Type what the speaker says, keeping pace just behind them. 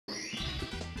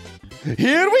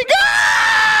Here we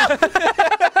go!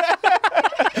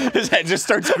 His head just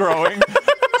starts growing.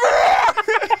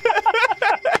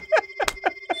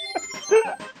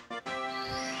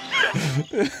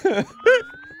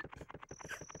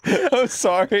 I'm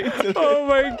sorry. Oh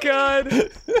my god.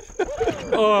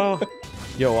 Oh.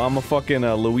 Yo, I'm a fucking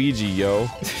Luigi, yo.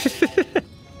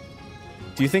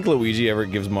 Do you think Luigi ever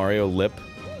gives Mario lip?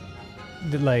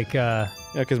 Like,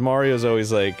 Yeah, because Mario's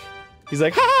always like, he's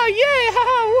like, ha, yay,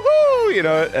 ha, woohoo, you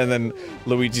know, and then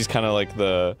Luigi's kind of like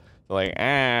like,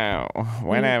 ow,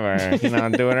 whatever, you know,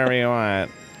 do whatever you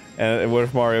want. And what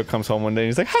if Mario comes home one day and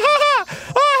he's like, ha ha ha,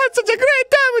 oh, I had such a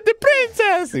great time with the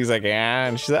princess. And he's like, yeah,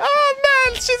 and she's like, oh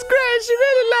man, she's great, she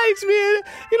really likes me,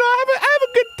 you know, I have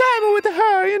a good time with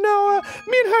her, you know,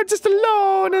 me and her just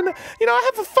alone, and, you know,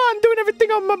 I have fun doing everything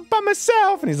by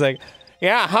myself. And he's like,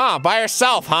 yeah, huh, by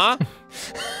yourself, huh?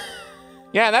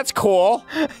 Yeah, that's cool.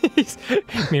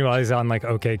 Meanwhile, he's on like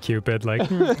OK Cupid, like.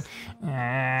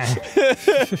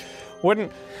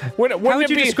 Wouldn't How would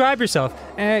you describe yourself?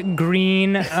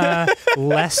 Green,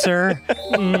 lesser.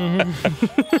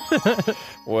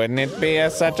 Wouldn't it be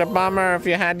such a bummer if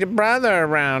you had your brother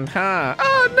around, huh?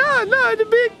 Oh no, it'd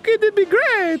be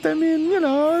great. I mean, you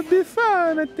know, it'd be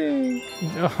fun, I think.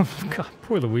 Oh god,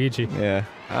 poor Luigi. Yeah.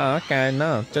 Oh, okay,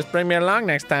 no. Just bring me along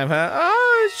next time, huh?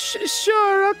 Oh,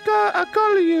 sure, I'll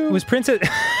call you. Was Princess...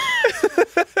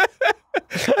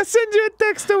 I'll send you a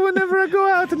text whenever I go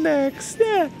out next.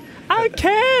 Yeah. I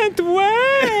can't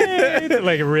wait!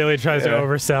 Like, really tries to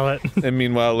oversell it. And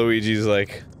meanwhile, Luigi's,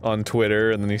 like, on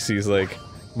Twitter, and then he sees, like,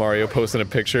 Mario posting a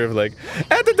picture of, like,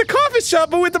 at the coffee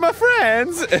shop with my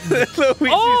friends!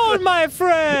 All my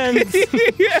friends!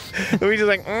 Yeah. Luigi's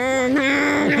like,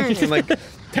 and, like,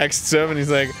 texts him, and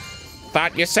he's like,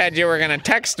 thought you said you were gonna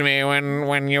text me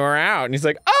when you were out. And he's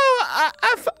like, oh,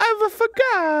 I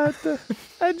forgot.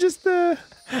 I just, and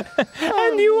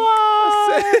you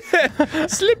are!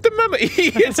 Slipped a number.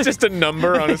 It's just a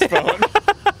number on his phone.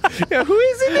 Yeah, who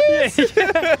is it?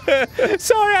 Yeah.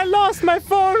 Sorry, I lost my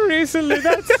phone recently.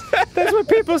 That's what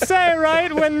people say,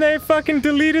 right? When they fucking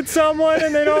deleted someone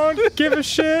and they don't give a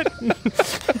shit.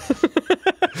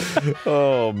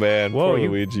 Oh man, whoa, poor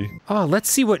Luigi. Oh, let's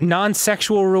see what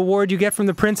non-sexual reward you get from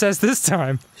the princess this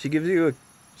time. She gives you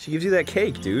that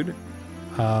cake, dude.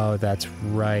 Oh, that's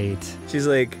right. She's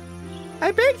like,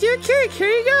 I baked you a cake, here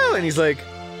you go! And he's like,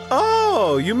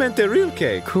 oh, you meant the real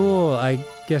cake. Cool, I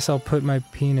guess I'll put my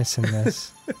penis in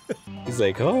this. He's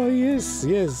like, oh, yes,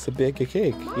 I bake a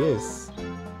cake, yes.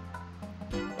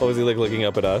 Oh, is he like looking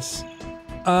up at us?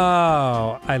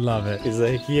 Oh, I love it. He's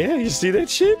like, yeah, you see that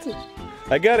shit?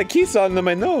 I got a kiss on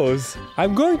my nose.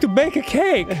 I'm going to bake a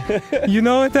cake. You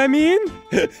know what I mean?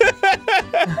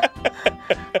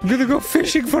 I'm gonna go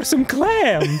fishing for some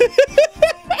clam.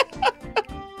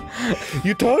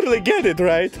 You totally get it,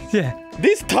 right? Yeah.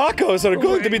 These tacos are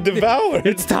going to be devoured.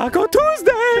 It's Taco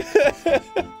Tuesday!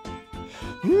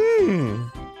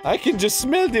 I can just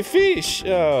smell the fish.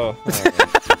 Oh.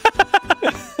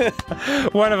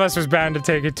 One of us was bound to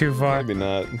take it too far. Maybe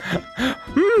not.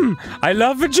 I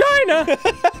love vagina!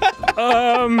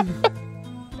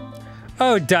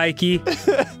 Oh, Dikey.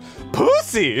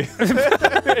 Pussy!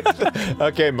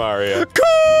 Okay, Mario.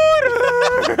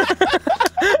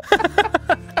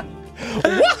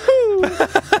 Woohoo!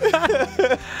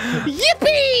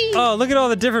 Yippee! Oh, look at all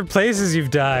the different places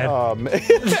you've died. Oh, man.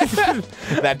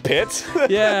 That pit?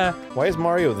 Yeah. Why is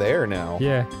Mario there now?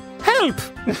 Yeah. Help!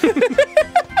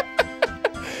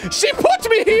 She put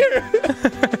me here!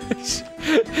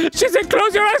 She said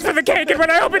close your eyes for the cake, and when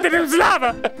I opened it, it was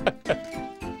lava!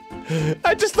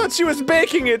 I just thought she was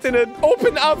baking it in an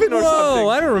open oven or something. Whoa,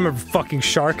 I don't remember fucking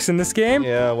sharks in this game.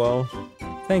 Yeah, well.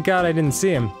 Thank God I didn't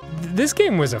see him. This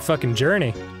game was a fucking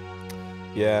journey.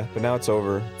 Yeah, but now it's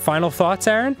over. Final thoughts,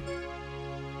 Aaron?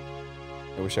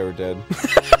 I wish I were dead.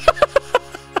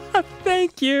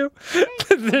 Thank you.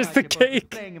 There's the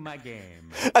cake. Playing my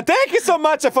game. Thank you so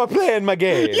much for playing my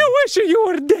game. You wish you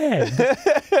were dead.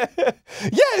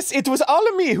 Yes, it was all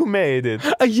of me who made it.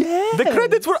 Yeah. The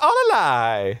credits were all a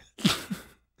lie.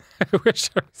 I wish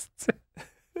I was dead.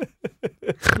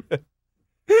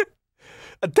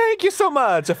 Thank you so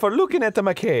much for looking at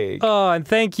my cake. Oh, and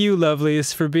thank you,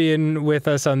 lovelies, for being with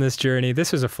us on this journey.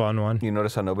 This was a fun one. You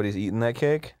notice how nobody's eating that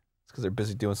cake? It's because they're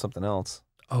busy doing something else.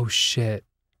 Oh, shit.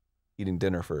 Eating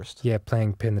dinner first. Yeah,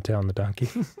 playing pin the tail on the donkey.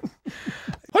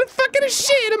 What the fucking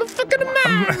shit? I'm a fucking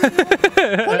man.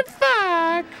 What the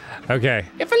fuck? Okay.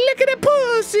 If I lick at a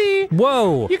pussy,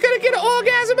 whoa. you're gonna get an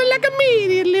orgasm like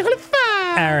immediately. What the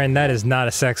fuck? Aaron, that is not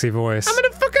a sexy voice. I'm gonna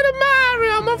fucking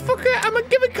Mario. I'ma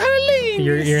give it Carlene.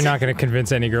 You're not gonna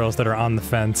convince any girls that are on the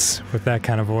fence with that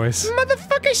kind of voice.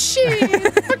 Motherfucker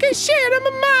shit. Fucking shit, I'm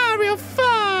a Mario,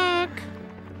 fuck.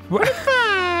 What the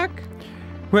fuck?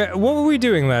 Wait, what were we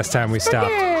doing last time we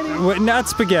stopped? What, not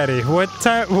spaghetti. What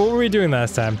were we doing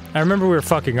last time? I remember we were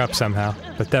fucking up somehow,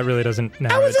 but that really doesn't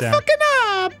narrow it down. fucking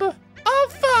up. Oh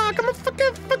fuck, I'm a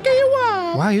fucking you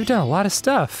up. Wow, you've done a lot of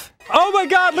stuff. Oh my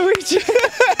god, Luigi!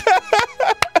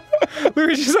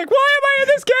 Luigi's like, why am I in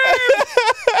this game?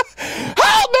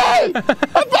 Help me!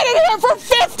 I've been in here for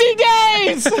 50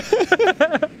 days!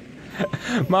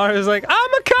 Mario's like,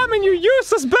 I'm a coming, you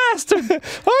useless bastard!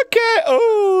 Okay,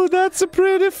 oh, that's a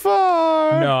pretty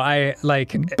far. No, I,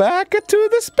 like... Back to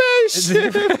the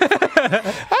spaceship!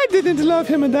 I didn't love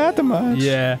him that much.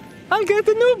 Yeah. I'll get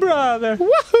the new brother.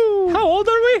 Woohoo! How old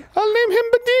are we? I'll name him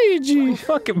Badigi.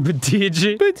 Fucking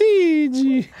Badigi.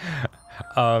 Badigi.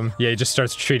 Yeah, he just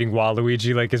starts treating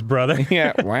Waluigi like his brother.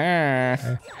 Yeah, wow.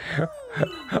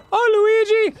 Oh,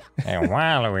 Luigi! Hey,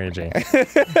 Waluigi.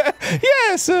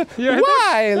 Yes, Yeah,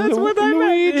 why, that's what I meant.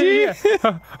 Luigi?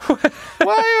 Yeah.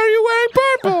 Why are you wearing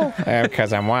purple?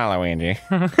 Because I'm Waluigi.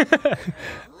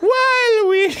 Why,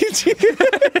 Luigi?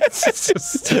 It's so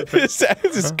stupid. His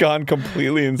ass has gone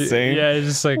completely insane. Yeah, it's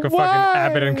just like a fucking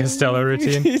Abbott and Costello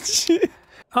routine.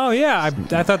 Oh yeah,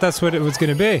 I thought that's what it was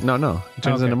gonna be. No. It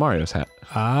turns into Mario's hat.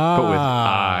 Ah. But with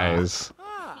eyes.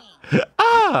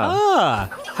 Ah,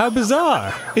 how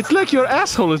bizarre. It's like your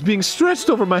asshole is being stretched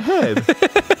over my head.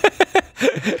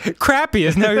 Crappy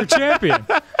is now your champion.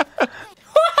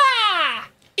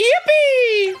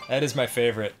 Yippee! That is my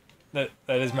favorite. That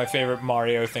is my favorite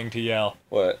Mario thing to yell.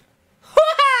 What?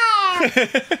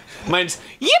 Mine's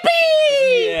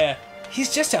yippee! Yeah.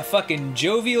 He's just a fucking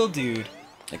jovial dude.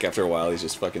 Like after a while,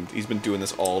 he's been doing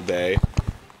this all day.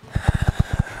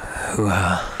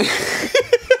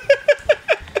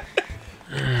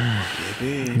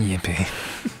 Yippee.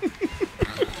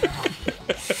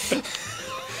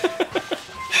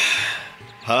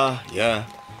 Huh? Yeah.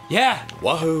 Yeah.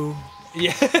 Wahoo!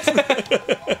 Yeah.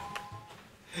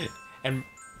 And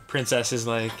Princess is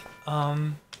like,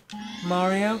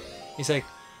 Mario? He's like,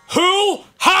 Hoo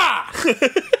ha!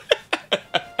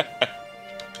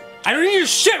 I don't need your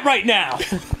shit right now!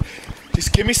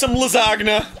 Just give me some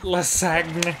lasagna.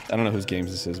 Lasagna. I don't know whose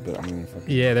games this is, but I'm gonna fucking.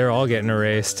 Yeah, they're all getting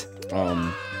erased.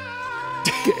 Sorry.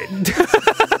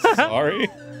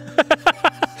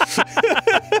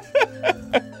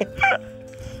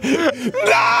 No!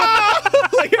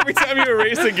 Like every time you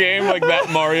erase a game, like that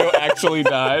Mario actually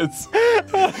dies. No!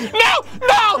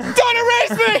 Don't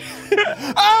erase me!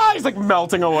 Ah! He's like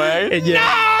melting away.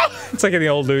 Yeah. No! It's like in the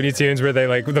old Looney Tunes where they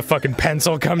like the fucking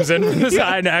pencil comes in from the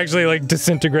side and actually like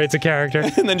disintegrates a character.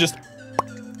 And then just.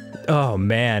 Oh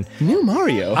man. New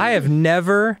Mario. I have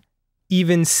never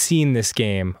even seen this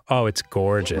game. Oh, it's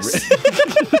gorgeous.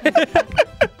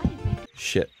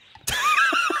 Shit. I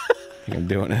think I'm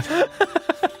doing it.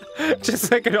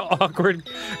 Just like an awkward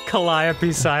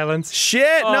calliope silence.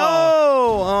 Shit,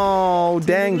 no! Oh,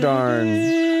 dang darn.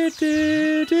 I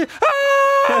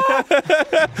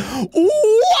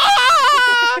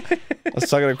was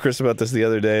talking to Chris about this the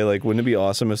other day, like, wouldn't it be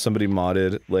awesome if somebody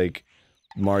modded, like,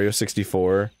 Mario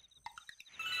 64?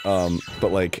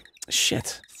 But like,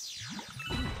 shit.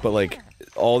 But like,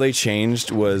 all they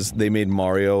changed was they made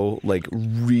Mario, like,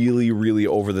 really, really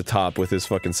over the top with his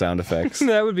fucking sound effects.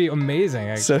 That would be amazing,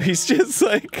 actually. So he's just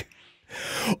like,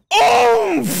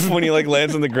 oomph! When he like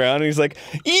lands on the ground and he's like,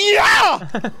 yeah!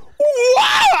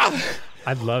 Wow!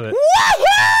 I'd love it.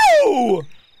 Woohoo!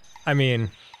 I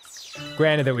mean,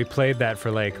 granted that we played that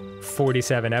for like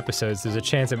 47 episodes, there's a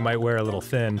chance it might wear a little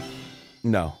thin.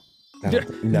 No.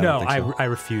 No, I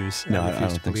refuse. No, I I refuse don't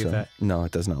to think believe so. that. No,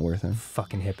 it does not wear thin.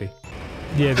 Fucking hippie.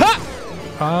 Yeah. Ha!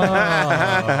 Oh, look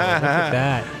at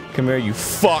that. Come here, you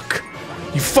fuck!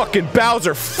 You fucking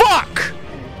Bowser, fuck!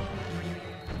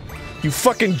 You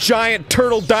fucking giant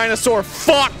turtle dinosaur,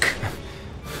 fuck!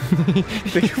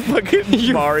 You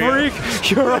fucking Mario. Freak!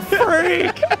 You're a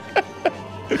freak!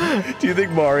 Do you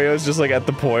think Mario is just like at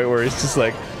the point where he's just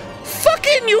like,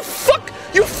 fucking you fuck!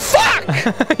 You fuck!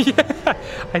 Yeah,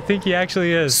 I think he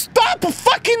actually is. Stop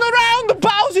fucking around,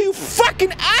 Bowser, you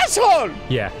fucking asshole!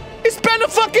 Yeah. It's been a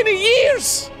fucking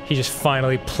years! He just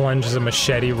finally plunges a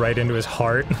machete right into his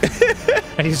heart.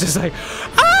 And he's just like,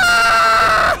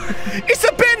 ah! It's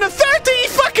been 30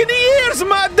 fucking years,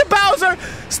 the Bowser!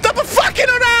 Stop fucking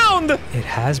around! It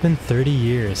has been 30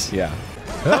 years. Yeah.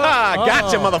 Haha,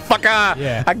 gotcha, motherfucker!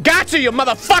 Yeah. I gotcha, you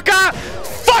motherfucker!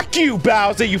 Fuck you,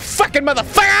 Bowser, you fucking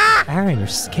motherfucker! Arin, you're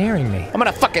scaring me. I'm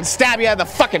gonna fucking stab you in the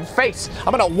fucking face.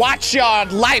 I'm gonna watch your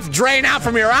life drain out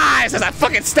from your eyes as I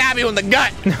fucking stab you in the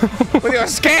gut. With your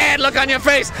scared look on your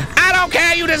face. I don't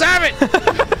care, you deserve it!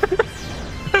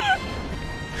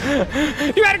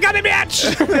 You had a gummy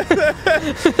bitch!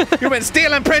 You've been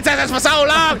stealing princesses for so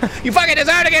long, you fucking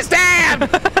deserve to get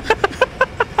stabbed!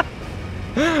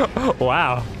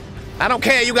 Wow. I don't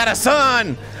care, you got a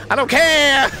son! I don't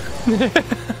care!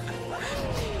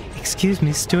 Excuse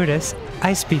me, stewardess.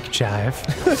 I speak jive.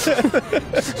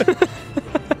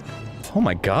 Oh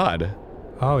my god.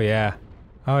 Oh yeah.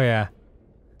 Oh yeah.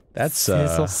 That's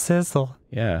Sizzle, sizzle.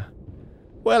 yeah.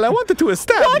 Well, I wanted to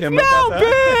stab him. now,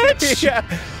 bitch? Yeah.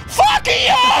 Fuck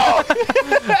you!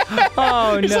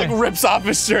 Oh He just no. like rips off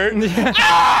his shirt.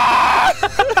 Ah!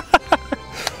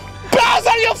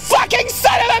 Bowser, you fucking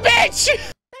son of a bitch!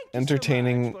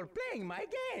 Entertaining. for playing my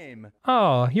game.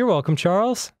 Oh, you're welcome,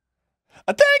 Charles.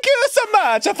 Thank you so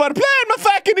much for playing my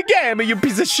fucking game, you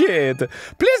piece of shit.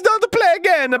 Please don't play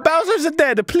again. Bowser's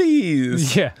dead,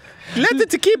 please. Yeah. Let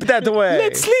it keep that way.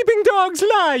 Let sleeping dogs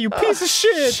lie, you piece of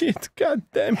shit. Shit, god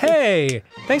damn it. Hey,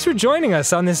 thanks for joining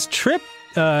us on this trip,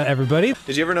 everybody.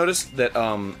 Did you ever notice that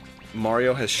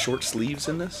Mario has short sleeves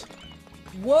in this?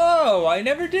 Whoa, I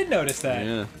never did notice that.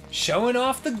 Yeah. Showing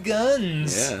off the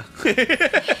guns. Yeah.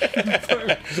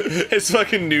 His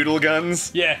fucking noodle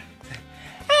guns. Yeah.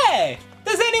 Hey,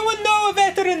 does anyone know a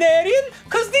veterinarian?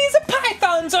 Cause these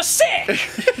pythons are sick.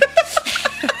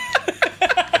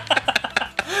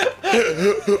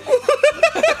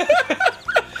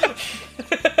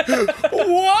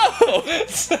 Whoa!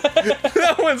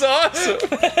 That one's awesome.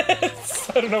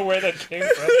 I don't know where that came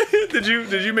from. Did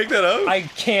you make that up? I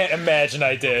can't imagine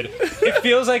I did. It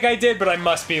feels like I did, but I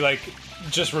must be like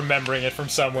just remembering it from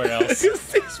somewhere else. These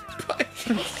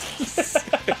pythons.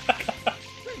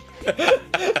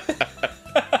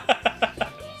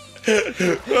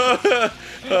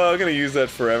 Oh, I'm gonna use that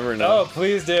forever now. Oh,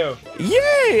 please do.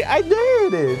 Yay! I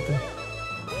did it!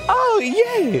 Oh,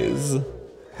 yes!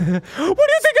 What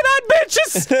do you think of that,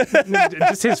 bitches?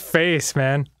 Just his face,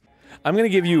 man. I'm gonna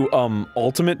give you,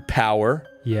 ultimate power.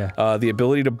 Yeah. The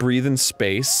ability to breathe in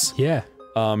space. Yeah.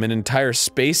 An entire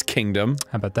space kingdom.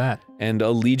 How about that? And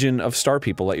a legion of star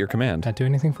people at your command. That do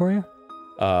anything for you?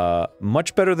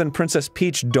 Much better than Princess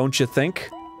Peach, don't you think?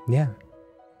 Yeah.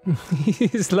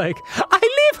 He's like, I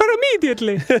leave her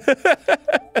immediately.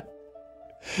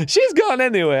 She's gone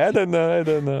anyway. I don't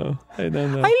know. I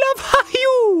I love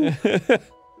you.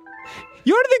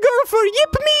 You're the girl for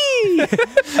Yip Me.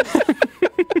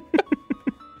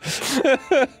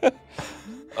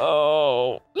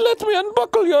 Oh, let me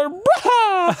unbuckle your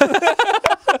bra.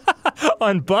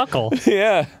 Unbuckle.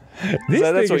 Yeah.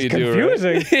 That's what you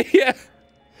confusing. do, right? Yeah.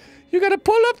 You gotta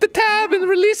pull up the tab and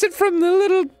release it from the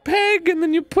little peg, and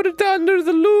then you put it under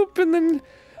the loop, and then...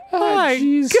 Oh, My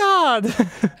jeez. God.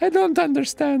 I don't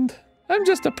understand. I'm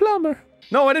just a plumber.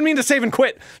 No, I didn't mean to save and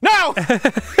quit. No!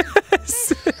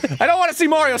 I don't want to see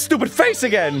Mario's stupid face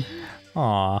again.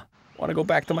 Aw. I want to go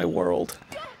back to my world.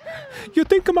 You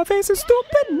think my face is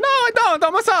stupid? No, I don't.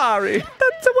 I'm sorry.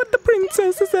 That's what the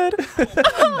princess said.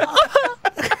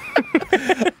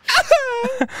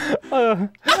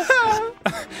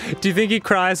 Do you think he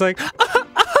cries like,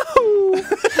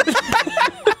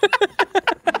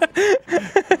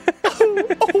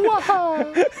 Why?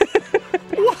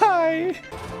 Why?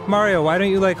 Mario, why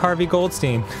don't you like Harvey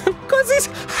Goldstein? Cause he's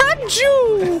hot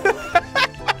Jew!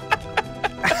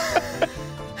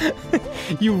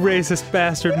 You racist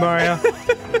bastard, Mario.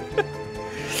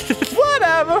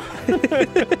 Whatever.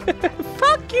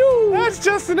 Fuck you! That's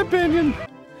just an opinion.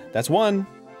 That's one.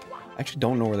 I actually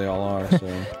don't know where they all are, so...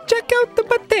 Check out the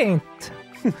patent.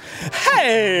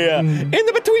 Hey! In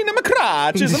the between of my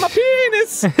crotches and my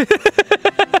penis!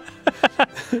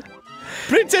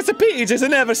 Princess Peach has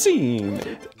never seen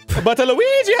it. But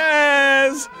Luigi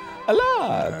has! A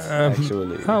lot,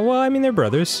 actually. Oh, well, I mean, they're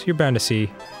brothers. You're bound to see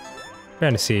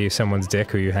someone's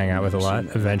dick who you hang out with a lot,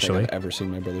 eventually. I don't think I've ever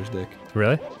seen my brother's dick.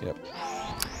 Really? Yep.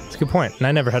 That's a good point. And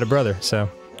I never had a brother, so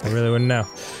I really wouldn't know.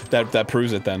 That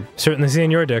proves it then. Certainly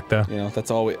seeing your dick, though. You know,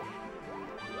 that's all we...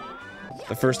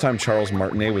 The first time Charles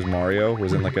Martinet was Mario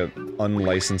was in like a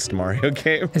unlicensed Mario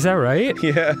game. Is that right?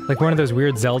 Yeah. Like one of those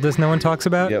weird Zeldas no one talks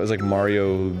about? Yeah, it was like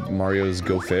Mario's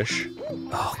Go Fish.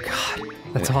 Oh, God.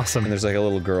 That's awesome. And there's like a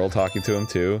little girl talking to him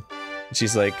too. And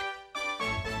she's like...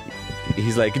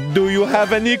 He's like, do you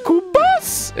have any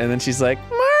Koopas? And then she's like,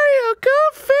 Mario, go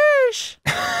fish!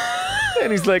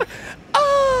 And he's like,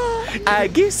 oh, I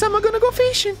guess I'm gonna go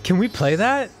fishing. Can we play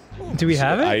that? Do we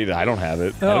have it? I don't have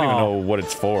it. I don't even know what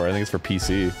it's for. I think it's for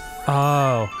PC.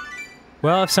 Oh.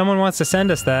 Well, if someone wants to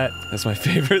send us that, That's my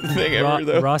favorite thing ever,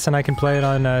 though. Ross and I can play it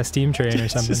on Steam Train or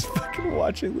something. Just fucking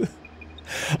watching this.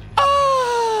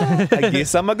 Ah! I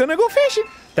guess I'm gonna go fishing.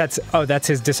 That's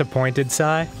his disappointed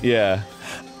sigh. Yeah.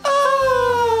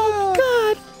 Oh,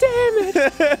 God damn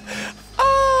it!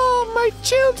 Oh, my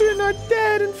children are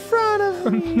dead in front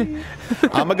of me.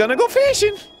 I'm gonna go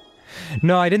fishing.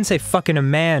 No, I didn't say fucking a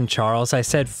man, Charles. I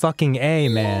said fucking a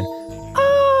man.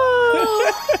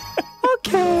 Oh,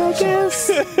 okay, I guess.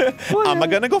 I'm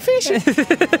gonna go fishing.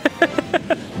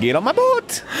 Get on my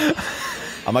boat.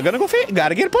 I'm gonna go fish.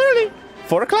 Gotta get up early.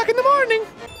 4 o'clock in the morning.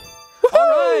 All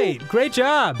right, great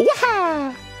job.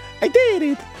 Waha! I did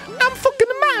it. I'm fucking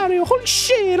Mario. Holy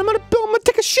shit! I'm gonna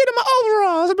take a shit in my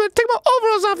overalls. I'm gonna take my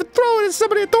overalls off and throw it at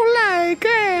somebody I don't like.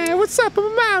 Hey, what's up?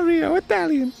 I'm Mario,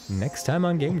 Italian. Next time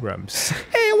on Game Grumps.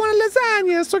 Hey, I want a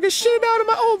lasagna so I can shit it out of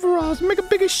my overalls and make a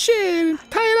bigger shit and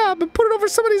tie it up and put it over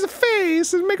somebody's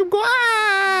face and make them go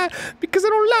ah because I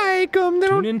don't like them.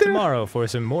 Tune in tomorrow for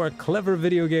some more clever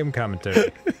video game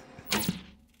commentary.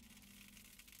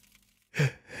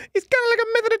 It's kind of like a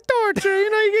method of torture, you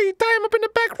know, you tie him up in the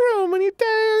back room and you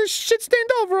shit-stained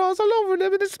overalls all over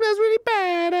them and it smells really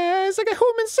bad. It's like a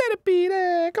human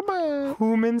centipede, come on.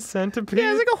 Human centipede?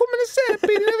 Yeah, it's like a human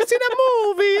centipede. You never seen that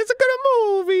movie? It's a good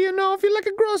movie, you know, if you like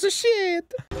a gross as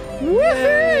shit.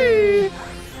 Woohoo!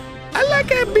 I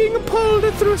like being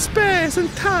pulled through space and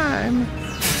time.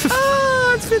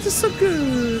 Oh, it feels so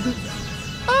good.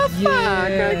 Oh, fuck,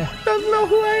 Yeah. I don't know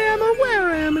who I am or where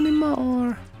I am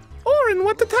anymore. Orin,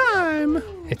 what the time?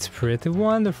 It's pretty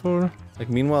wonderful. Like,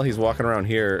 meanwhile, he's walking around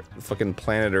here. Fucking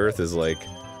planet Earth is like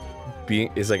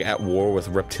at war with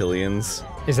reptilians.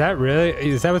 Is that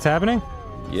what's happening?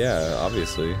 Yeah,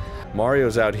 obviously.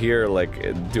 Mario's out here like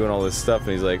doing all this stuff,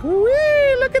 and he's like,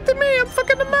 "Wee, look at me! I'm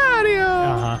fucking the Mario."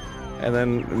 Uh-huh. And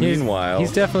then meanwhile,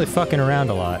 he's definitely fucking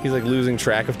around a lot. he's like losing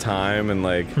track of time, and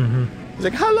like, he's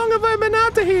like, "How long have I been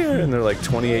out of here?" And they're like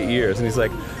 28 years, and he's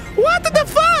like, "What the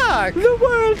fuck? The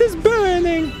world is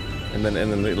burning." And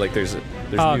then like there's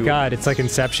Oh god, it's like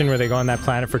Inception where they go on that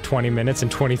planet for 20 minutes and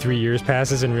 23 years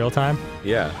passes in real time.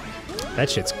 Yeah. That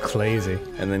shit's crazy.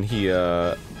 And then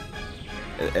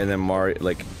and then Mario,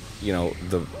 like, you know,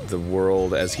 the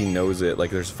world as he knows it,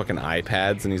 like there's fucking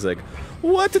iPads, and he's like,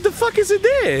 "What the fuck is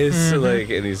this?" Like,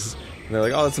 and they're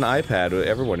like, "Oh, it's an iPad.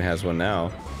 Everyone has one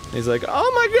now." And he's like,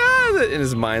 "Oh my god!" And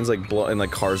his mind's like and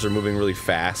like cars are moving really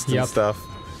fast and stuff.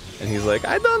 And he's like,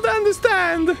 "I don't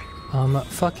understand."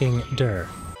 Fucking der.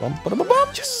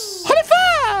 Yes. Holy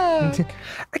fuck!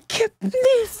 I can't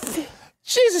live.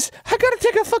 Jesus, I gotta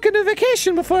take a fucking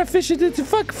vacation before I fish it.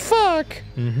 Fuck.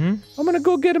 I'm gonna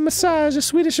go get a massage, a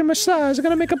Swedish massage. I'm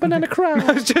gonna make a banana cry.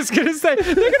 I was just gonna say,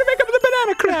 they're gonna make up the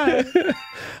banana cry.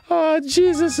 Oh,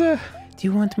 Jesus. Do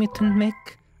you want me to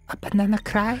make a banana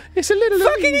cry? It's a little...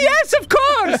 Fucking yes, of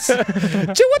course!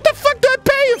 Gee, what the fuck do I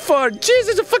pay you for?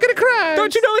 Jesus, I'm fucking cry.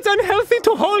 Don't you know it's unhealthy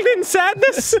to hold in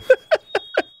sadness?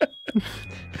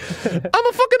 I'm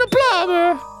a fucking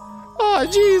plumber. Oh,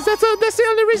 jeez, that's the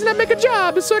only reason I make a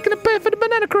job, is so I can pay for the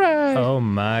banana cry. Oh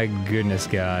my goodness,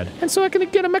 God. And so I can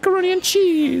get a macaroni and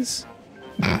cheese.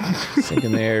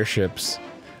 Sinking the airships.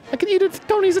 I can eat at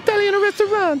Tony's Italian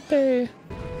restaurant.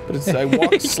 But it's, I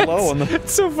walk slow on the...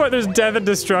 It's so far, there's death and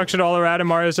destruction all around, and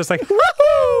Mario's just like,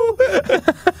 woohoo!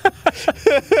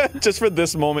 Just for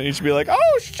this moment, you should be like,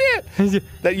 oh shit!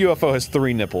 That UFO has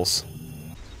 3 nipples.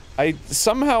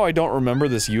 Somehow I don't remember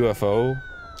this UFO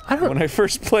when I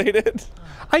first played it.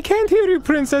 I can't hear you,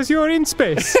 princess, you're in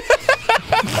space.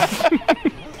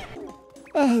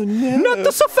 Oh no.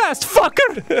 Not so fast,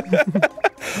 fucker!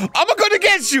 I'm gonna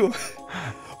get you!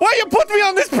 Why you put me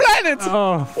on this planet?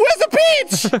 Oh. Where's the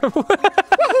beach?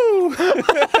 Woohoo!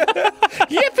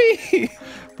 Yippee!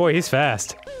 Boy, he's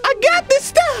fast. I got this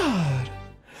star!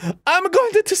 I'm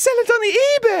going to sell it on the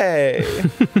eBay!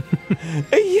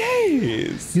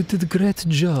 Yes! You did a great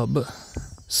job.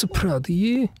 So proud of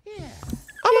you.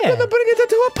 I'm gonna bring it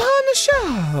into a pawn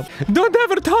shop! Don't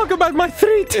ever talk about my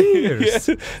 3 tears!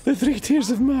 Yeah, the 3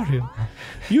 tears of Mario.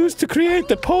 Used to create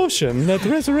the potion that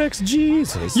resurrects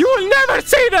Jesus. You will never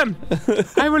see them!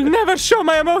 I will never show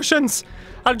my emotions!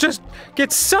 I'll just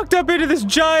get sucked up into this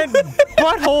giant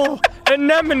butthole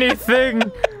anemone thing.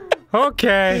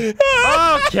 Okay.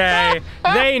 Okay.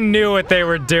 They knew what they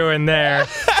were doing there.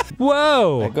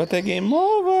 Whoa! I got that game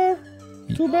over.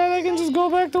 Too bad I can just go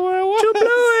back to where I was. You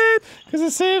blew it! Because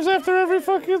it saves after every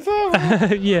fucking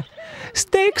thing. Yeah.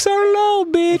 Stakes are low,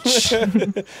 bitch.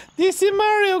 This is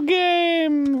Mario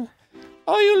game.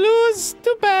 Oh, you lose?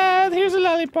 Too bad. Here's a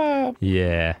lollipop.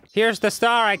 Yeah. Here's the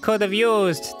star I could have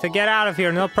used to get out of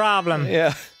here, no problem.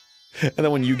 Yeah. And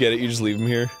then when you get it, you just leave him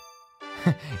here.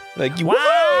 Like, you.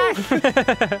 What?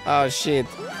 Oh shit.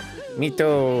 Me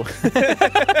too.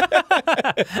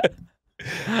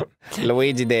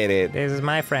 Luigi did it. This is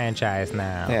my franchise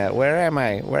now. Yeah, where am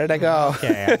I? Where did I go?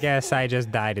 Okay, I guess I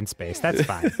just died in space. That's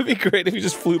fine. It'd be great if he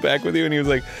just flew back with you and he was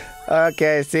like,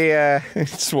 okay, see ya. He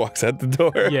just walks out the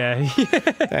door. Yeah.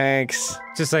 Thanks.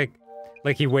 Just like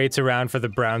he waits around for the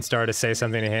brown star to say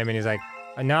something to him, and he's like,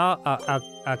 no,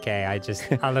 okay,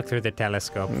 I'll look through the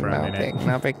telescope for a minute.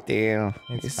 No big deal.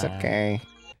 It's fine. okay.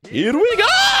 Here we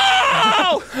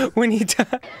go!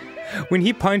 When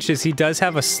he punches, he does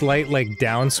have a slight like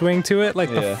downswing to it, like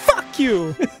the Yeah. fuck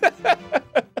you.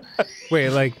 Wait,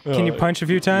 like, can you punch a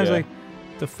few times? Yeah. Like,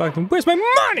 the fucking, where's my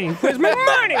money? Where's my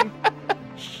money?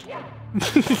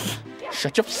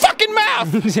 Shut your fucking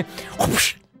mouth!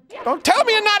 Don't tell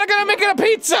me you're not gonna make it a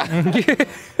pizza!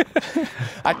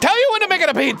 I tell you when to make it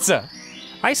a pizza!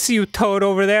 I see you, Toad,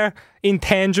 over there,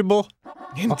 intangible.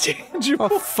 Intangible?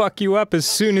 I'll fuck you up as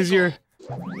soon as you're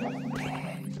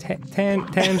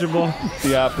tangible.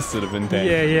 The opposite of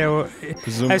intangible. Yeah, well,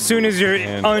 as soon as you're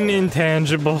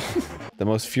unintangible. The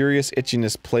most furious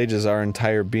itchiness plagues our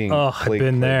entire being. Oh, I've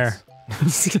been there.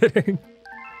 Just kidding.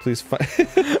 Please find.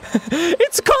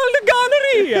 It's called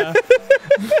gonorrhea!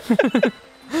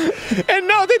 And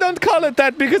no, they don't call it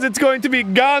that because it's going to be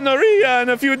gonorrhea in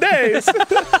a few days.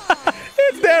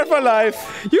 It's there for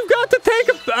life. You've got to take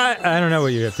a. I don't know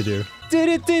what you have to do.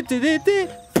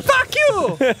 Fuck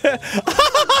you!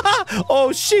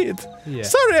 Oh shit! Yeah.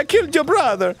 Sorry, I killed your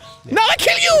brother. Now I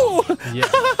kill you!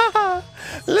 Yeah.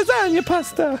 Lasagna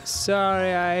pasta.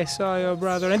 Sorry, I saw your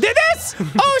brother and did this!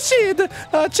 Oh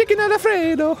shit! Chicken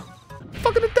Alfredo.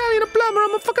 Fucking Italian plumber.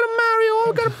 I'm a fucking Mario.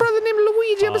 I got a brother named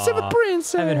Luigi. I'm a silver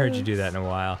prince. I haven't heard you do that in a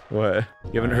while. What?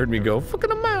 You haven't heard me go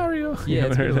fucking a Mario? Yeah,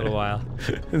 it's been a little while.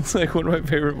 It's like one of my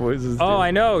favorite voices. Oh, dude.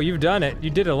 I know, you've done it. You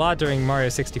did a lot during Mario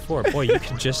 64. Boy, you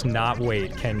can just not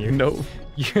wait, can you? Nope.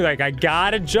 You're like, I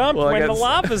gotta jump Well, I when the got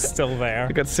lava's still there.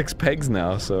 I got 6 pegs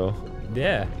now, so.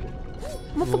 Yeah.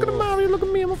 I'm a fucking Mario, look at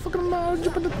me, I'm a fucking Mario,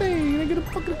 jump in the thing, and I get a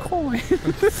fucking coin.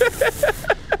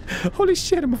 Holy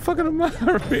shit, I'm a fucking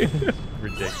Mario.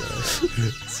 Ridiculous.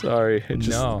 Sorry, it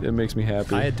just, it makes me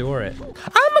happy. I adore it.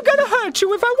 I'm gonna hurt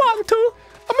you if I want to.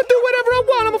 I'm gonna do whatever I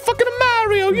want, I'm a fucking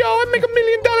Mario, yo, I make $1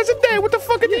 million a day, what the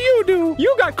fuck do you do?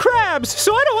 You got crabs,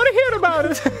 so I don't want to hear about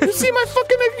it. You see my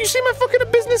fucking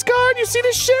business card? You see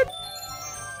this shit?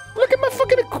 Look at my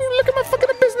fucking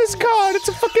business card. It's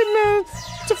a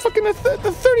fucking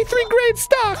the 33 grade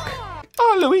stock.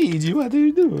 Oh, Luigi, what are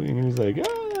you doing? And he's like,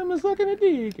 oh, I'm a sucking a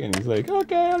dick. And he's like,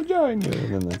 okay, I'll join you.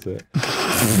 And then that's it.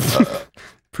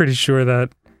 Pretty sure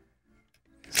that's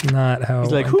not how.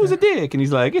 He's like, who's a dick? And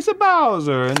he's like, it's a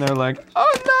Bowser. And they're like,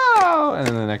 oh no. And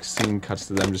then the next scene cuts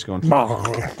to them just going, you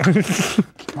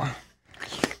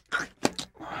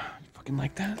fucking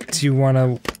like that? Do you want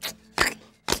to?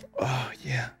 Oh,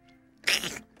 yeah.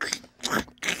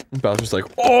 And Bowser's like,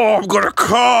 oh, I'm gonna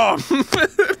come!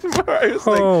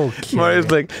 Mario's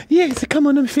like, yes, come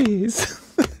on my face.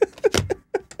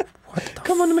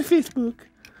 Come on my Facebook.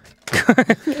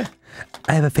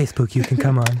 I have a Facebook you can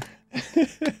come on.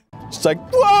 It's like,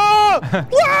 whoa!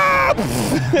 Whoa!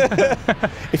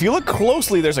 If you look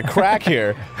closely, there's a crack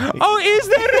here. Oh, is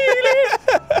there really?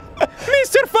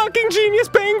 Mr. fucking Genius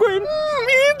Penguin!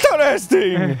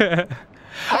 Interesting!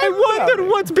 I wonder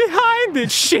what's behind it,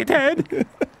 shithead!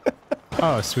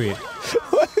 Oh, sweet.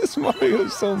 Why is Mario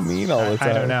so mean all the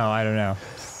time? I don't know.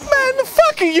 Man,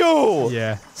 fuck you!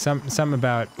 Yeah, something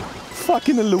about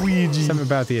fucking Luigi. Something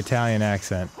about the Italian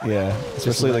accent. Yeah,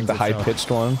 especially like the high-pitched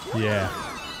one. Yeah.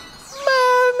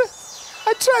 Man,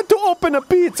 I tried to open a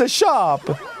pizza shop.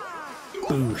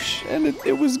 Boosh. And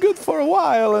it was good for a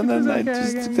while, and then they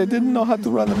didn't know how to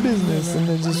run a business, and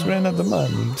they just ran out of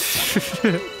money.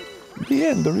 The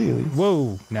end, really.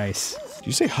 Whoa, nice. Did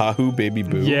you say ha-hoo, baby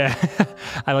boo? Yeah.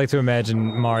 I like to imagine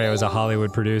Mario as a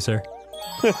Hollywood producer.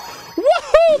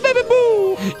 Woohoo, baby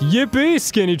boo! Yippee,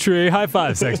 skinny tree. High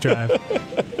five, sex drive.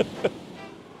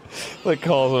 Like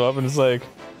calls him up and it's like,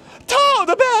 Toad,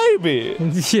 the baby!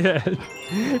 Yeah.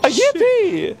 A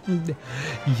yippee!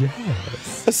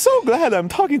 Yes. I'm so glad I'm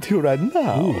talking to you right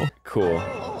now. Ooh, cool.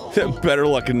 Better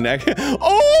looking neck.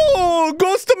 Oh,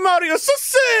 Ghost of Mario, so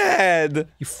sad!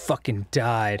 You fucking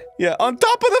died. Yeah, on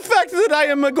top of the fact that I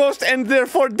am a ghost and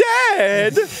therefore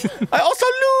dead, I also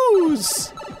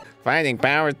lose! Finding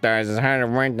power stars is harder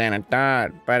work than I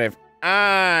thought, but if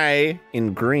I,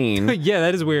 in green, yeah,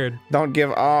 that is weird. don't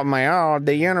give all my all,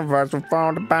 the universe will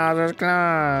fall to Bowser's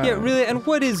claw. Yeah, really, and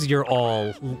what is your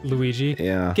all, Luigi?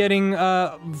 Yeah. Getting,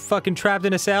 fucking trapped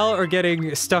in a cell or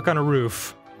getting stuck on a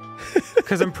roof?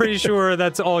 Because I'm pretty sure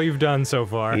that's all you've done so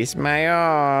far. It's my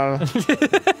all.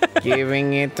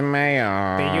 Giving it my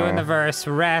all. The universe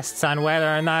rests on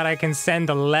whether or not I can send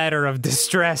a letter of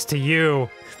distress to you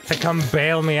to come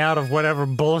bail me out of whatever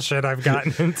bullshit I've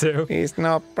gotten into. It's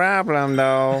no problem,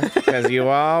 though, because you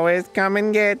always come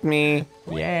and get me.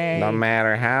 Yay. No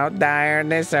matter how dire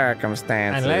the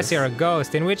circumstances. Unless you're a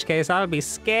ghost, in which case I'll be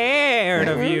scared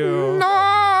of you.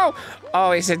 No!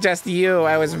 Oh, it's just you.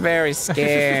 I was very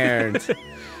scared.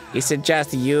 It's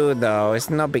just you, though. It's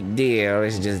no big deal.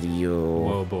 It's just you.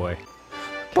 Oh boy.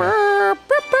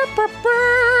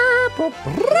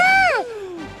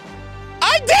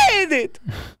 I did it!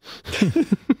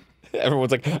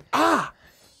 Everyone's like, ah!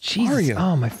 Jesus. Mario.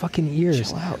 Oh, my fucking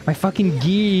ears. My fucking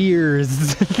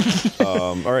gears.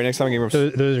 All right, next time Game Grumps.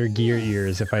 Those are gear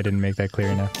ears, if I didn't make that clear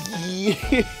enough.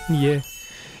 Yeah.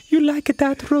 You like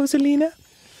that, Rosalina?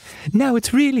 Now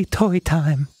it's really toy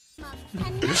time.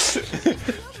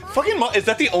 Fucking is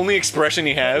that the only expression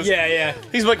he has? Yeah, yeah.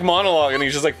 He's like monologue and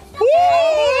he's just like, "Woo!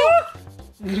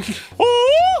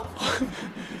 Oh!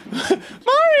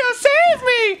 Mario, save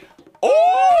me!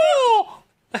 Oh!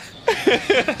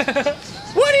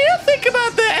 What do you think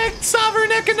about the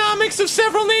sovereign economics of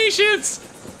several nations?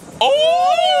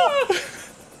 Oh!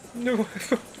 No.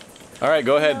 All right,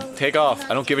 go ahead, take off.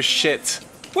 I don't give a shit.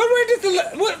 What letter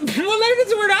does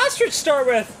the word ostrich start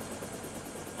with?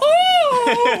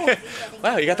 Oh!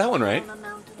 Wow, you got that one right.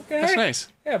 Okay. That's nice.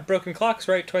 Yeah, broken clocks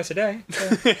right twice a day. So.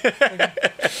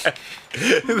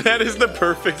 That is the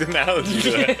perfect analogy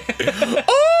for that.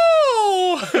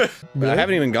 Oh! I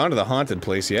haven't even gone to the haunted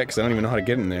place yet because I don't even know how to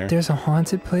get in there. There's a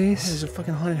haunted place? There's a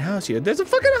fucking haunted house here. There's a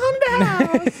fucking haunted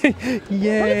house!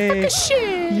 Yay! Holy fucking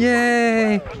shit!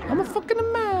 Yay! I'm a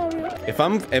fucking Mario. If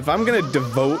I'm gonna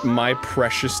devote my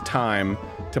precious time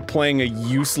to playing a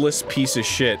useless piece of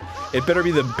shit, it better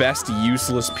be the best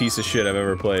useless piece of shit I've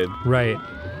ever played. Right.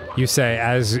 You say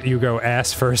as you go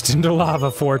ass first into lava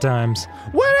 4 times.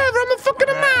 Whatever, I'm a fucking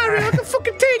Mario. I can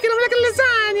fucking take it. I'm like a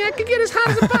lasagna. I can get as hot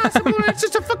as possible. It's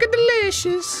just a fucking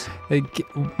delicious.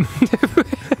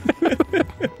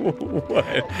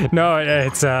 What? No,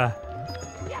 it's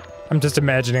I'm just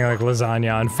imagining like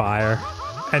lasagna on fire,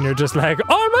 and you're just like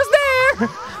almost there.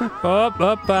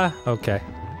 Okay.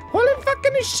 Holy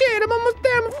fucking shit! I'm almost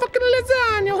there. I'm a fucking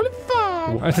lasagna. Holy fuck!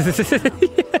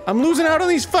 I'm losing out on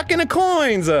these fucking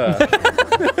coins.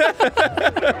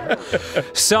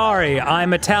 Sorry,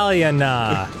 I'm Italian.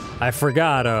 I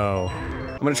forgot. Oh.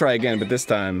 I'm gonna try again, but this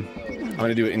time I'm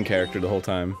gonna do it in character the whole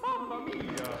time.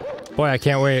 Boy, I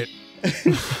can't wait. Here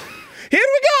we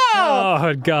go!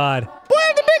 Oh God.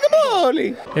 Puerto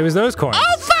Bigaboli! It was those coins.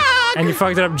 Oh fuck! And you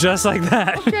fucked it up just like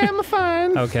that. Okay, I'm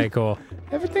fine. Okay, cool.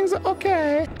 Everything's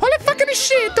okay. Holy fucking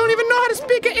shit! Don't even know how to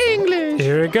speak English.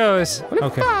 Here it goes. Holy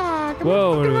Okay. fuck! I'm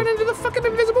Whoa. fucking run into the fucking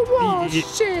invisible wall.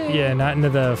 Shit. Yeah, not into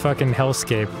the fucking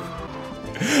hellscape.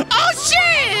 Oh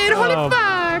shit! Holy Oh,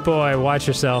 fuck! boy, watch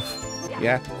yourself.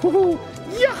 Yeah. Woohoo!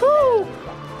 Yahoo!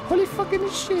 Holy fucking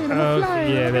shit! I'm Oh,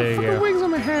 flying. yeah, I got there you fucking go. wings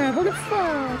on my head. Holy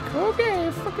fuck!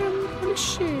 Okay, fucking holy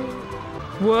shit!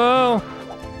 Whoa.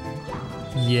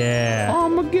 Yeah.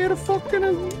 I'ma get a fucking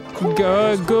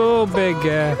Go, big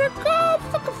guy. Here I go!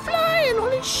 Fucking flying!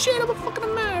 Holy shit! I'm a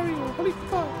fucking Mario! Holy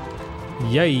fuck!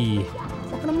 Yay.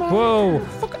 Fucking Mario! Whoa.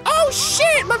 Fucking, oh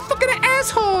shit! My fucking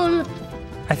asshole!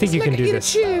 I think you Like can do eat a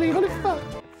this. chili. Holy fuck!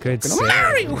 Good Fucking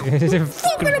Mario!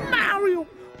 Fucking a Mario!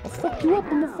 I'll fuck you up.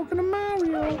 I'm a fucking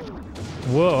Mario.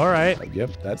 Whoa, alright.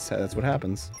 Yep, that's what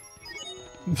happens.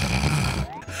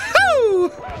 Woo!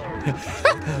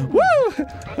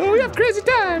 Oh, we have crazy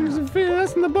times.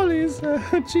 Us and the bullies.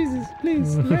 Jesus,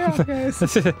 please, lay off, guys.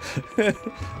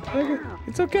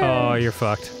 It's okay. Oh, you're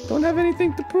fucked. Don't have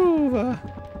anything to prove.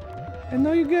 I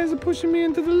know you guys are pushing me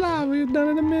into the lava. You've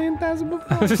done it 1,000,000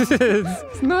 before.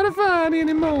 It's not funny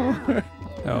anymore.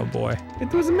 Oh boy.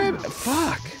 It was maybe.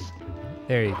 Fuck.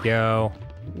 There you go.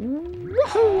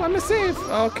 Woohoo! I'm safe.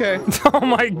 Okay. Oh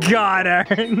my god,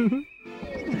 Aaron.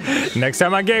 Next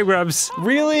time on Game Grumps.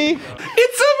 Really?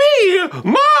 It's a me,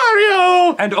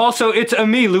 Mario! And also, it's a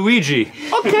me, Luigi.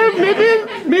 Okay,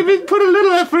 maybe put a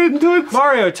little effort into it.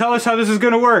 Mario, tell us how this is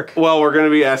gonna work. Well, we're gonna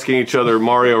be asking each other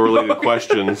Mario-related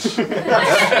questions.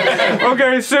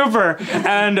 Okay, super.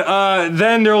 And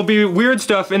then there'll be weird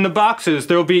stuff in the boxes.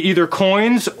 There'll be either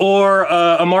coins or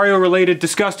a Mario-related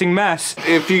disgusting mess.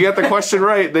 If you get the question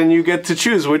right, then you get to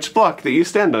choose which block that you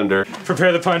stand under.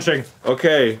 Prepare the punching.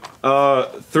 Okay,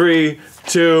 3,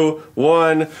 2,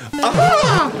 1.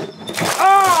 Ah!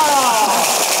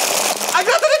 I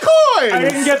got the coins! I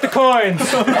didn't get the coins.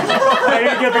 I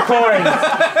didn't get the coins.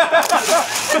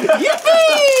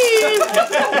 Yippee!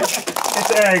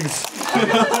 It's eggs.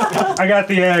 I got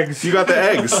the eggs. You got the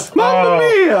eggs. Mamma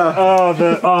mia!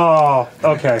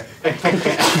 Okay.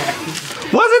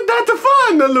 Wasn't that the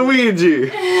fun, Luigi?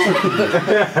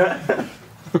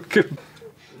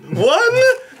 1,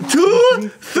 2,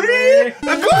 3,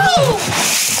 go!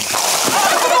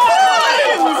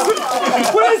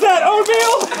 What is that,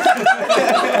 oatmeal?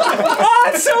 Oh,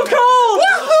 it's so cold!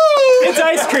 It's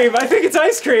ice cream. I think it's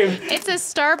ice cream. It's a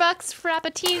Starbucks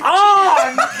Frappuccino.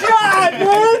 Oh, God,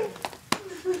 man!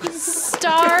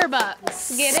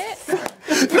 Starbucks. Get it?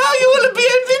 Now you want to be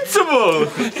invincible!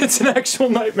 It's an actual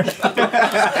nightmare.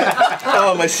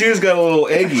 Oh, my shoes got a little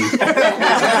eggy.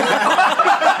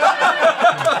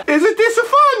 Isn't this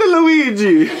fun,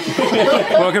 Luigi?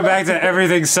 Welcome back to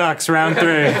Everything Sucks, round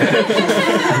 3.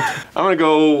 I'm gonna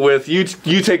go with you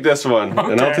take this one,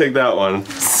 and I'll take that one.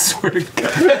 Swear to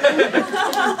God.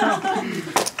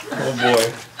 Oh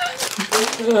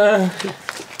boy.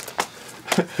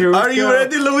 Are you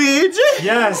ready, Luigi?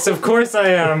 Yes, of course I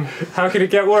am. How could it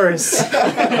get worse?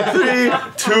 3,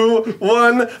 2,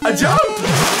 1, a jump!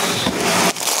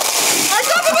 I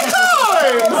got the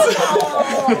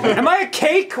coins! Am I a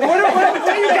cake? What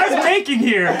are you guys making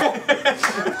here?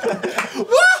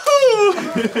 Woohoo!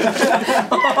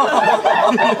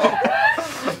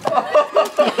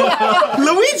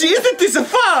 Luigi, isn't this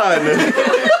fun?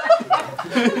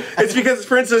 It's because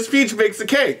Princess Peach makes a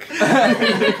cake.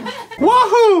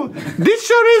 Wahoo! This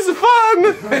sure is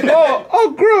fun!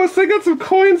 Oh, gross! I got some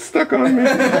coins stuck on me.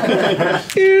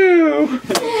 Ew.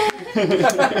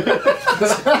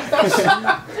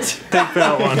 Take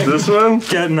that one. This one?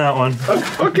 Get in that one.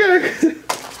 Okay.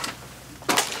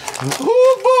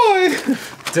 Oh boy!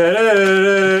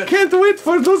 Da-da-da-da-da. Can't wait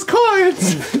for those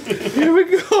coins! Here we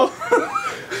go!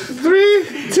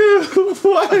 3, 2,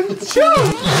 1,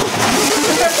 jump!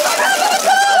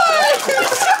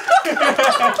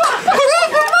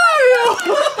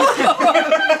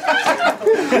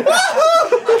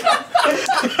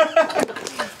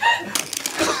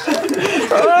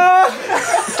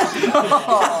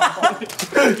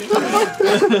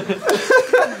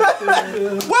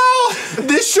 Well,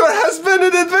 this sure has been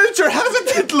an adventure, hasn't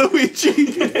it,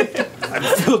 Luigi? I'm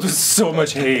filled with so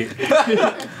much hate.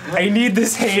 I need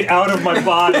this hate out of my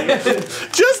body. Just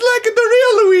like the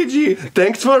real Luigi.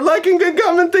 Thanks for liking and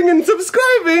commenting and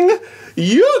subscribing.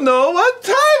 You know what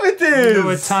time it is. You know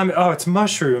what time? Oh, it's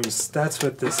mushrooms. That's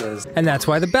what this is. And that's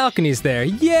why the balcony's there.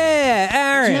 Yeah,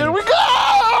 Aaron! Here we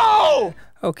go!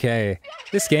 Okay,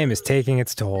 this game is taking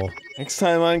its toll. Next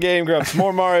time on Game Grumps,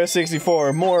 more Mario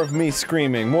 64, more of me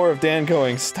screaming, more of Dan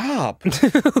going, stop!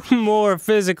 More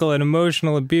physical and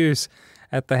emotional abuse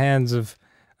at the hands of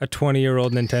a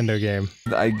 20-year-old Nintendo game.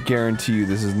 I guarantee you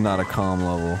this is not a calm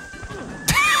level.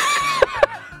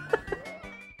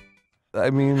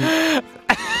 I mean...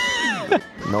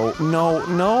 No, no,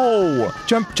 no!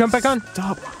 Jump back on.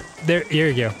 Stop. There, here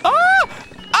you go.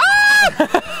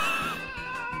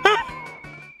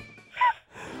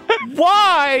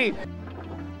 Why?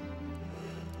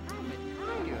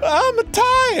 I'm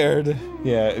tired.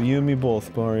 Yeah, you and me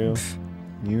both, Mario.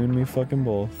 You and me fucking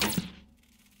both.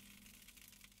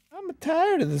 I'm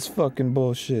tired of this fucking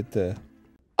bullshit.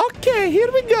 Okay,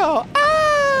 here we go.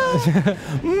 Ah!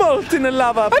 Molten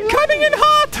lava. I'm coming in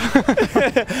hot.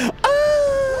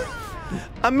 Ah!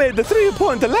 I made the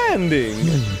 3-point landing.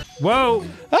 Whoa!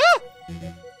 Ah!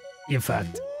 You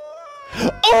fucked.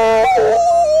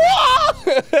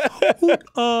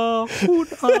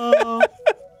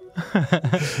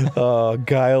 Oh,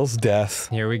 Guile's death.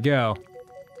 Here we go.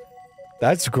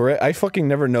 That's great. I fucking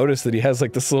never noticed that he has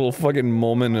like this little fucking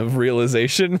moment of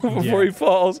realization before he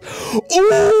falls.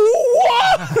 Ooh!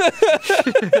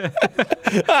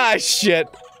 Ah, shit.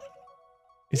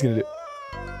 He's gonna do.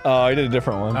 Oh, he did a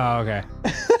different one. Oh, okay.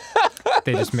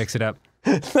 They just mix it up.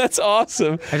 That's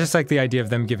awesome. I just like the idea of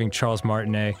them giving Charles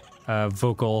Martinet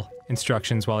vocal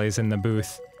instructions while he's in the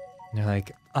booth. And they're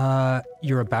like,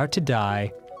 you're about to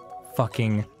die.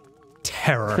 Fucking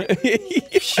terror.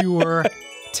 Pure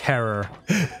terror.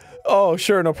 Oh,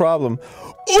 sure, no problem.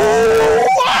 Ooh!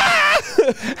 Ah!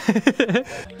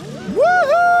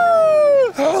 Woohoo!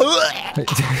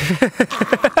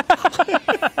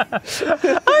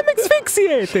 I'm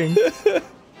asphyxiating!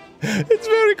 It's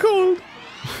very cold.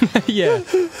 Yeah.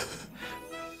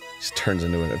 Just turns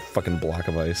into a fucking block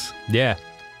of ice. Yeah.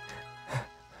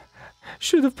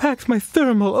 Should have packed my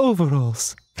thermal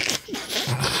overalls.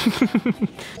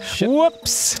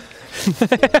 Whoops.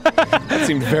 That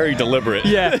seemed very deliberate.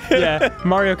 Yeah, yeah.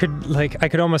 Mario could, like, I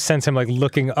could almost sense him, like,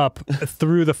 looking up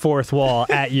through the fourth wall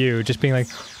at you, just being like,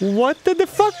 what the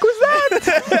fuck was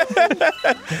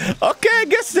that? Okay, I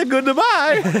guess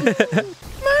goodbye.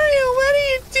 Mario, what are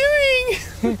you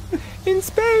doing? In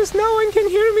space, no one can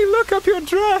hear me look up your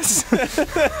dress.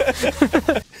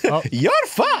 You're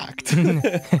fucked.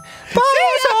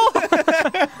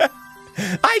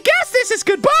 I guess this is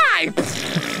goodbye.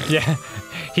 Yeah.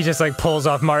 He just like pulls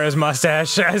off Mario's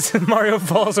mustache as Mario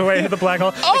falls away into the black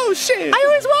hole. Oh shit! I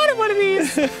always wanted one of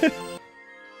these.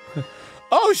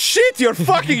 Oh shit! You're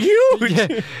fucking huge.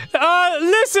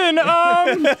 Listen,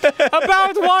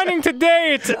 about wanting to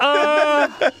date.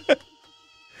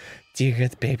 Do you hear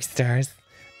the baby stars?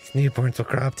 These newborns will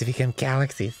grow up to become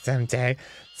galaxies someday.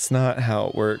 It's not how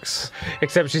it works.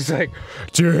 Except she's like,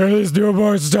 do you hear this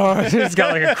newborn star? He's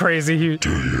got like a crazy huge. Do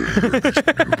you hear these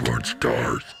newborn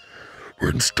stars?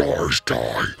 When stars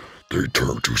die, they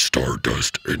turn to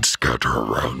stardust and scatter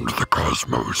around the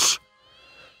cosmos.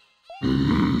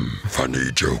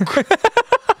 Funny joke. I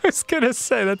was gonna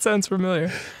say, that sounds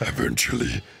familiar.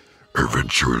 Eventually,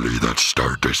 that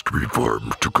stardust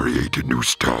reforms to create a new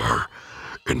star,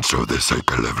 and so the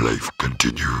cycle of life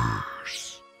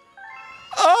continues.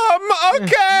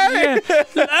 Okay.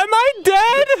 Yeah. Am I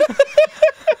dead?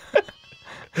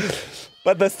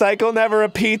 But the cycle never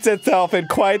repeats itself in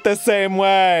quite the same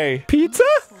way. Pizza?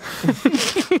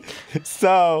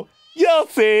 So, you'll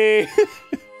see.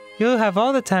 You'll have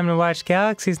all the time to watch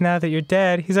galaxies now that you're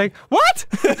dead. He's like, what?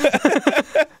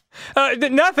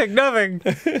 Nothing.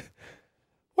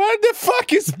 Where the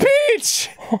fuck is Peach?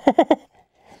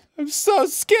 I'm so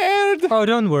scared. Oh,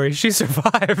 don't worry. She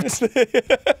survived.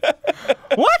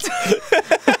 What?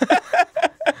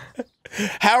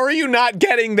 How are you not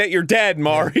getting that you're dead,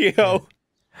 Mario?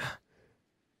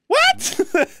 What?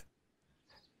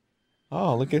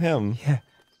 Oh, look at him. Yeah.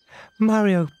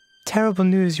 Mario, terrible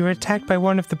news. You were attacked by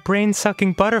one of the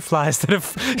brain-sucking butterflies that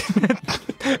have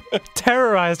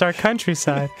terrorized our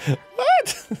countryside.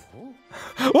 What?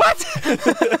 What?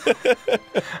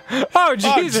 Oh,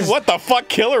 Jesus. What the fuck,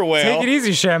 killer whale? Take it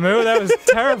easy, Shamu. That was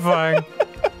terrifying.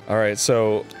 All right,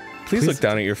 so please look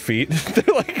down at your feet.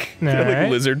 They're like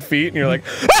lizard feet, and you're like,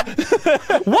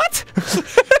 what?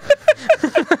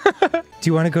 Do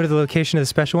you want to go to the location of the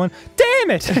special one? Damn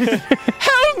it!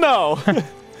 hell no!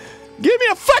 Give me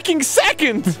a fucking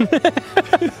second!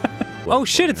 Oh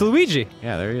shit, it's Luigi.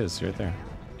 Yeah, there he is, right there.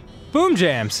 Boom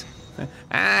jams.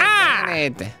 Damn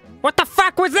it. What the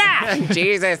fuck was that?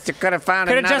 Jesus, you could have found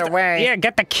Could've another way. Yeah,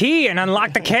 get the key and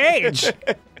unlock the cage.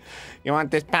 You want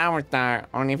this power star?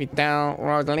 Only if you tell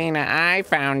Rosalina I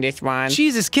found this one.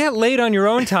 Jesus, get laid on your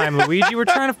own time, Luigi. We're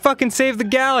trying to fucking save the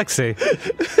galaxy.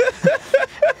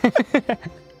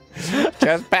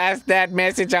 Just pass that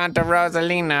message on to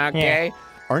Rosalina, okay? Yeah.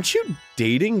 Aren't you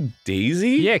dating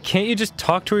Daisy? Yeah, can't you just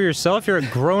talk to her yourself? You're a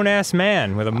grown-ass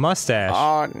man with a mustache.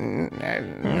 Oh,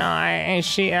 No,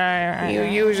 she, you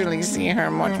usually see her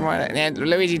much more than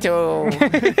Luigi too.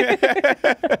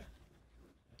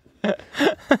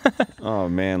 Oh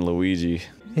man, Luigi.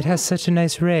 It has such a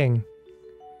nice ring.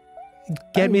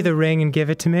 Get me the ring and give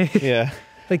it to me. Yeah.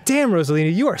 Like, damn,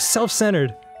 Rosalina, you are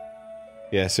self-centered.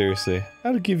 Yeah, seriously.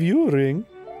 I'll give you a ring.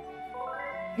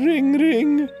 Ring,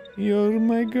 ring. You're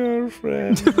my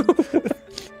girlfriend.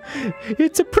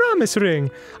 It's a promise ring.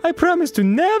 I promise to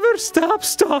never stop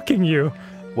stalking you.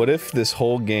 What if this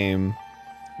whole game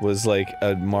was like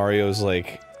a Mario's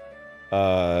like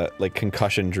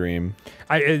concussion dream?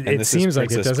 It seems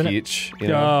like it, doesn't Peach, it? You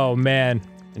know? Oh man.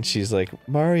 And she's like,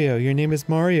 Mario, your name is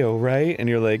Mario, right? And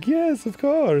you're like, yes, of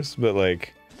course. But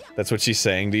like, that's what she's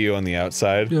saying to you on the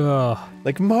outside. Ugh.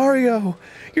 Like, Mario,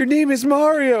 your name is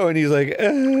Mario. And he's like,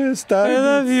 stop. I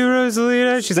love you,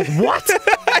 Rosalina. She's like, what?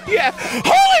 Yeah.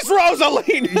 Who is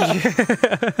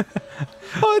Rosalina?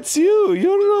 Oh, it's you.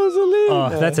 You're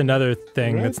Rosalina. Oh, that's another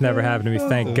thing that's never happened to me,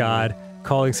 thank God.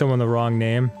 Calling someone the wrong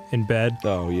name in bed.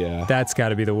 Oh, yeah. That's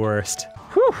gotta be the worst.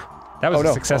 Whew. That was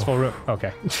a successful room.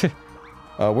 Okay.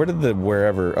 Where did the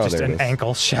wherever? Oh, Just there it an is.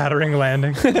 ankle-shattering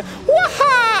landing.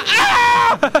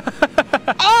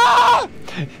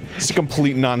 It's a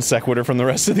complete non sequitur from the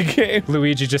rest of the game.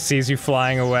 Luigi just sees you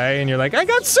flying away, and you're like, I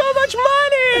got so much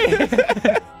money!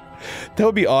 That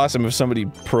would be awesome if somebody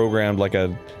programmed like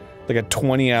a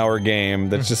 20-hour game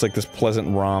that's just like this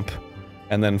pleasant romp,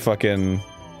 and then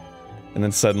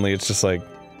suddenly it's just like,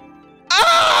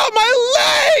 ah,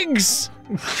 my legs!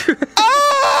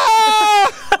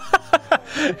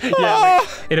 Yeah, like,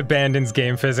 it abandons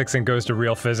game physics and goes to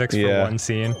real physics for one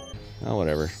scene. Oh,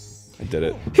 whatever. I did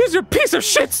it. Here's your piece of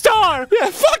shit star! Yeah,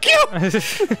 fuck you!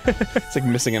 It's like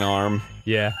missing an arm.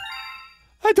 Yeah.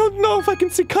 I don't know if I can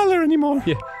see color anymore.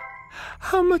 Yeah.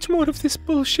 How much more of this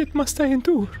bullshit must I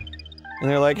endure? And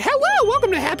they're like, hello,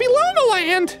 welcome to Happy Loma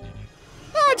Land!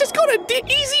 just go to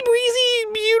easy breezy,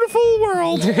 beautiful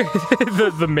world.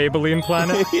 the Maybelline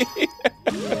planet.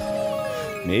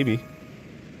 Maybe.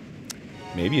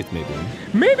 Maybe it's Maybelline.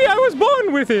 Maybe I was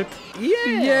born with it.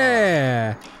 Yeah.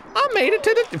 Yeah. I made it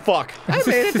to the fuck. I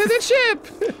made it to the ship.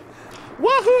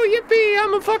 Wahoo! Yippee!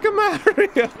 I'm a fucking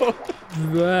Mario.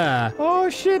 Ah. Oh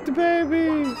shit,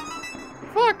 baby.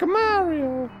 Fuck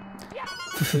Mario.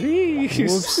 Please.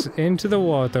 Whoops, into the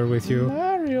water with you.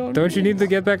 Mario. Don't you need to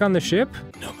get back on the ship?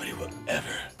 Nobody will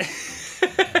ever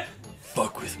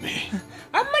fuck with me.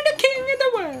 I'm the king of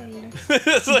the world.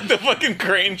 It's like the fucking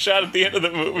crane shot at the end of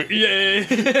the movie. Yeah.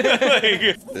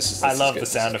 Like, I love the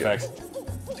sound effects.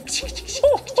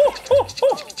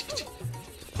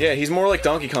 Yeah, he's more like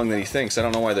Donkey Kong than he thinks. I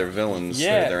don't know why they're villains.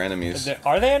 Yeah. They're enemies.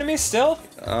 Are they enemies still?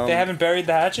 They haven't buried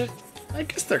the hatchet? I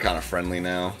guess they're kind of friendly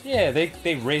now. Yeah,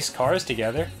 they race cars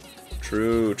together.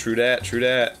 True that, true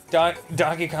that.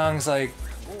 Donkey Kong's like,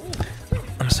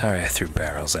 I'm sorry I threw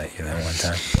barrels at you that one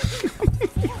time.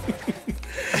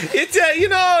 It's, you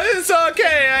know, it's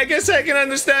okay. I guess I can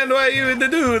understand why you would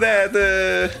do that.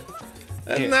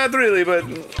 Not really, but...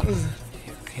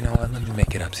 You know what? Let me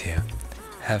make it up to you.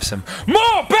 Have some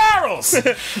more barrels!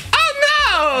 Oh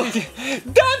no!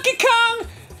 Donkey Kong!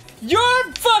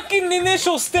 Your fucking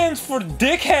initial stands for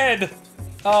dickhead!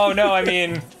 Oh no, I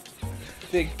mean...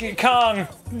 Kong.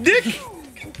 Dick...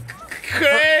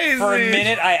 Crazy! For a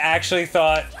minute, I actually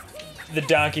thought the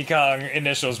Donkey Kong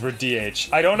initials were DH.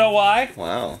 I don't know why.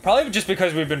 Wow. Probably just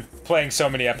because we've been playing so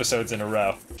many episodes in a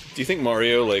row. Do you think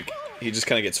Mario, like, he just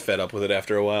kind of gets fed up with it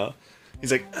after a while?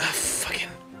 He's like, fucking...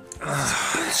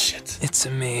 bullshit. It's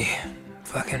a me.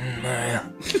 Fucking Mario.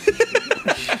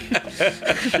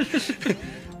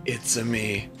 It's a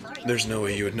me. There's no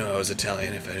way you would know I was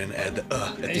Italian if I didn't add the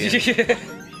at the end.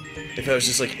 If I was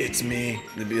just like, it's me,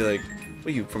 they'd be like, what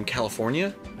are you, from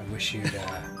California? I wish you'd,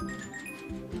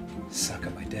 suck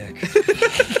on my dick.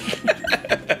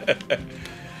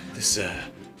 This,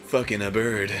 fucking a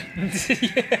bird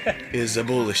is a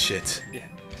bowl of shit. Yeah.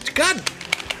 God!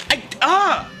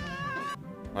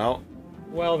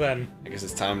 Well, then. I guess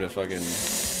it's time to fucking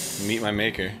meet my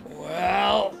maker.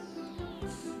 Well...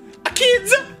 A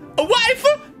kids! A wife!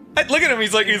 Look at him,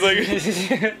 he's like,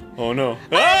 oh no.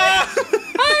 Ah!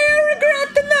 I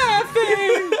regret the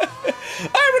nothing!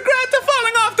 I regret the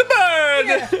falling off the bird!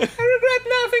 Yeah, I regret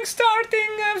nothing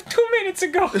starting 2 minutes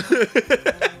ago.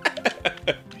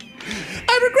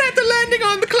 I regret the landing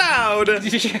on the cloud!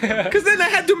 Yeah. Cause then I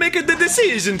had to make the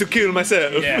decision to kill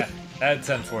myself. Yeah, that's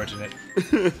unfortunate.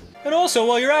 And also,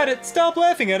 while you're at it, stop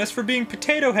laughing at us for being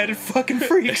potato-headed fucking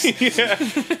freaks. Yeah.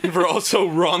 And for also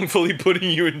wrongfully putting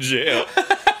you in jail.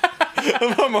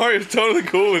 Mario's totally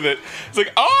cool with it. It's like,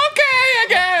 okay, I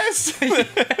guess.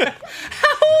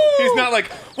 He's not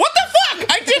like, what the fuck?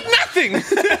 I did nothing.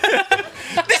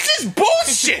 This is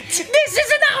bullshit. This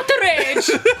is an outrage!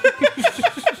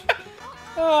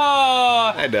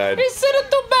 Oh, I died. This isn't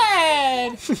too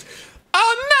bad!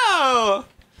 Oh no!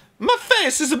 My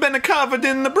face has been covered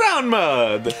in the brown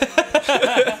mud.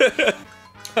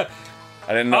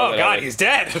 I didn't know. Oh god, he's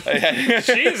dead.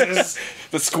 Jesus.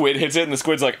 The squid hits it, and the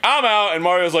squid's like, I'm out, and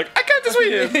Mario's like, I can't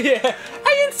swim. Yeah,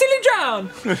 I instantly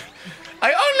drown.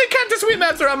 I only can't swim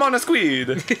after I'm on a squid.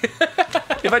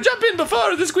 If I jump in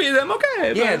before the squid, I'm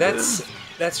okay. Yeah,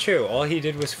 that's true. All he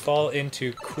did was fall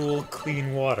into cool,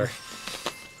 clean water.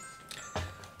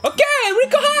 Okay,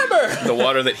 Rico Harbor! The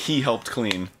water that he helped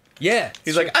clean. Yeah.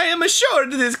 He's like, I am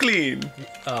assured it is clean.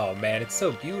 Oh man, it's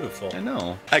so beautiful. I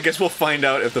know. I guess we'll find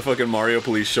out if the fucking Mario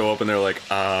police show up and they're like,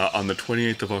 on the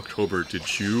 28th of October,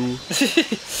 did you,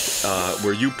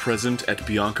 were you present at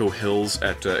Bianco Hills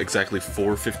at exactly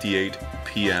 4:58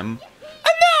 p.m.?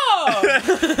 No!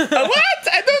 What?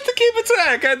 I don't keep a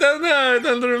track. I don't know. I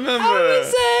don't remember. I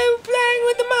was playing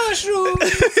with the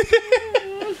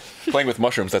mushrooms. Playing with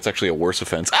mushrooms, that's actually a worse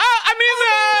offense. I mean,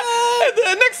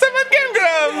 next time at Game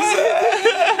Grumps!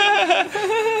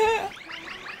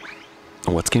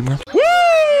 What's Game Grumps? Woo!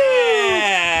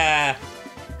 Yeah!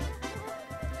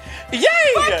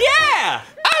 Yay! Fuck yeah!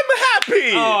 I'm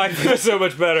happy! Oh, I feel so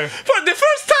much better. For the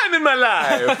first time in my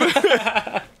life!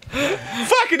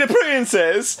 Fucking the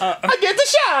princess! I get to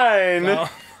shine! Oh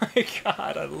my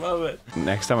god, I love it.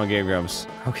 Next time on Game Grumps,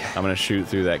 Okay. I'm gonna shoot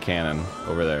through that cannon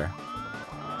over there.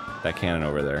 That cannon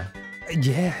over there.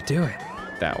 Yeah, do it.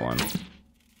 That one.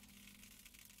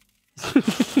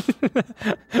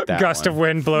 Gust of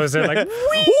wind blows it like.